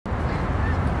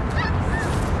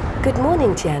Good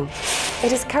morning, Tian.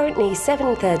 It is currently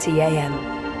 7:30 a.m.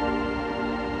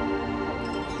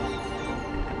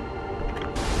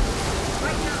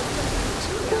 Right now it's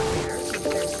chilly out there, so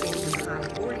they're staying in the high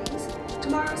 40s.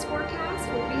 Tomorrow's forecast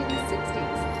will be in the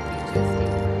 60s.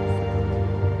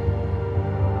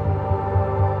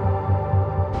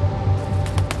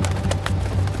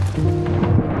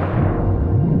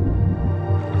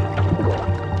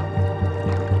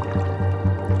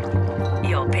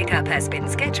 Your pickup has been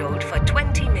scheduled for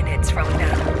 20 minutes from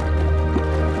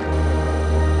now.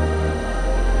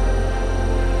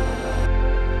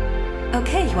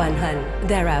 Okay, Yuanhan,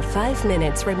 there are 5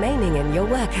 minutes remaining in your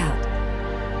workout.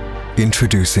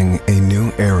 Introducing a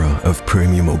new era of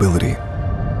premium mobility.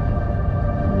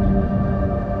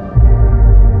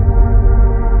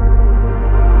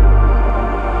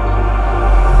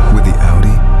 With the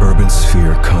Audi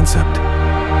Urbansphere concept.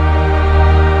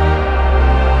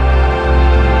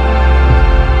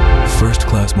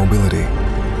 First-class mobility,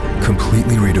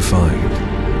 completely redefined.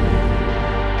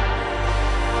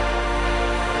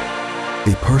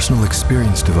 A personal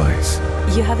experience device.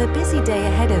 You have a busy day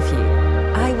ahead of you.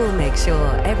 I will make sure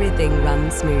everything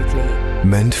runs smoothly.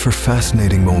 Meant for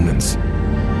fascinating moments.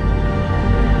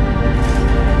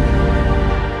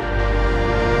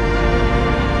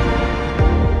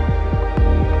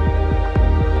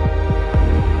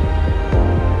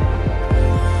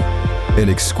 An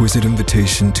exquisite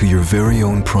invitation to your very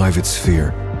own private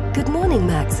sphere. Good morning,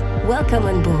 Max. Welcome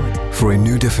on board. For a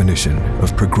new definition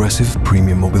of progressive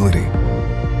premium mobility.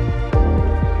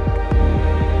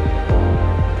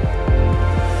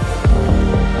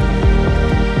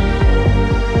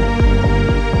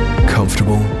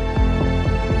 Comfortable,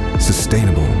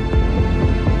 sustainable,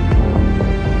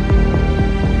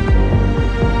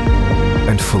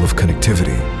 and full of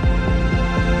connectivity.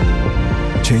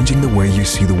 Changing the way you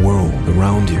see the world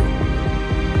around you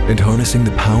and harnessing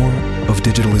the power of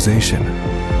digitalization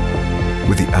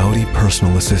with the Audi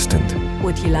personal assistant.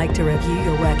 Would you like to review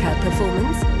your workout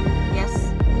performance? Yes.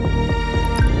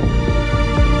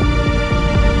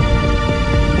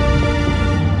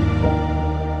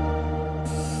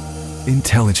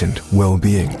 Intelligent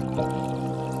well-being,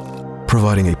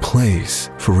 providing a place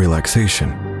for relaxation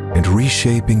and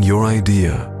reshaping your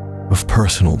idea of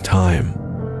personal time.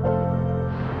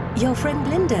 Your friend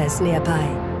Linda is nearby.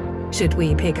 Should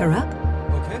we pick her up?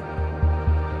 Okay.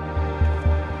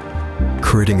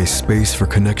 Creating a space for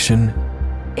connection,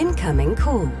 Incoming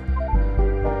call.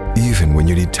 even when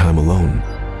you need time alone.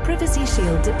 Privacy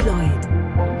shield deployed.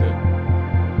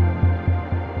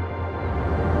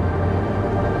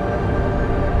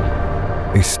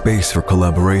 A space for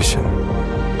collaboration,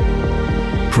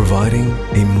 providing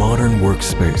a modern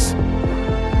workspace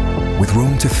with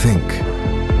room to think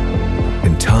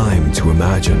and time to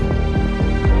imagine.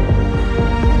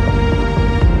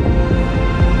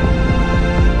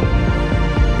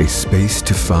 A space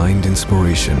to find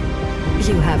inspiration,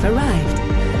 You have arrived.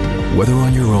 whether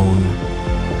on your own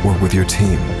or with your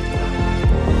team.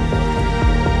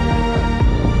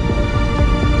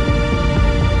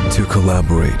 To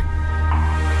collaborate.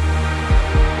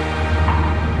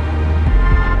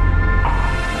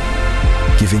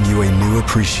 Giving you a new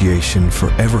appreciation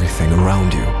for everything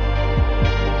around you.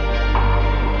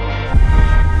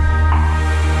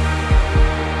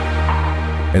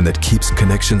 And that keeps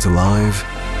connections alive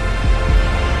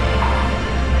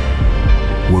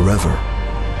wherever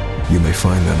you may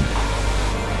find them.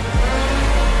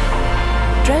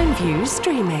 Drone view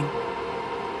streaming.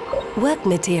 Work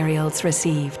materials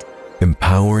received.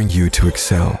 Empowering you to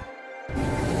excel.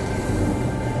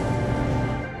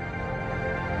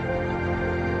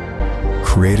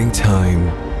 Creating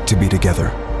time to be together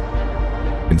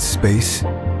and space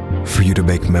for you to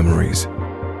make memories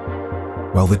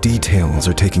while the details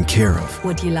are taken care of.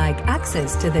 Would you like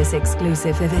access to this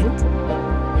exclusive event?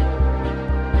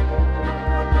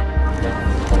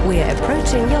 We're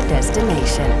approaching your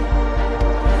destination.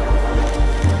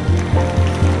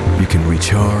 You can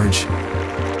recharge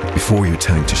before your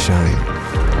time to shine.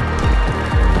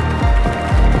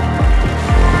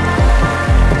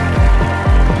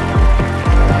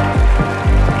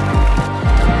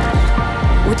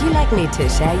 Would you like me to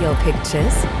share your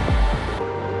pictures?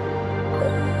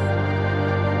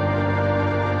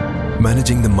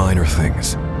 Managing the minor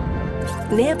things.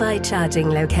 Nearby charging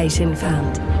location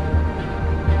found.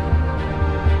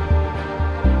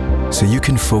 So you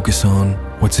can focus on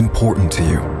what's important to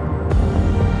you.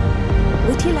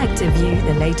 Would you like to view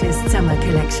the latest summer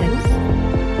collection?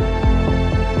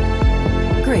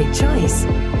 Great choice.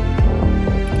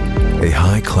 A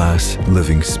high-class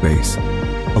living space,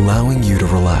 allowing you to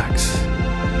relax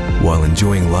while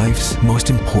enjoying life's most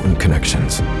important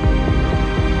connections.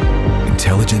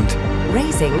 Intelligent,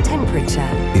 Raising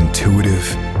temperature. intuitive,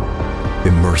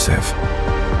 immersive,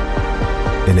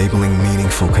 enabling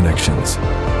meaningful connections.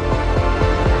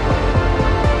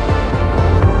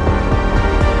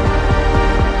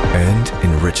 And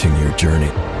enriching your journey.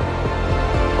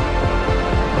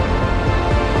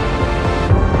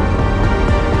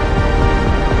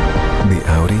 The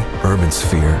Audi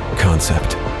Urbansphere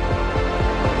concept.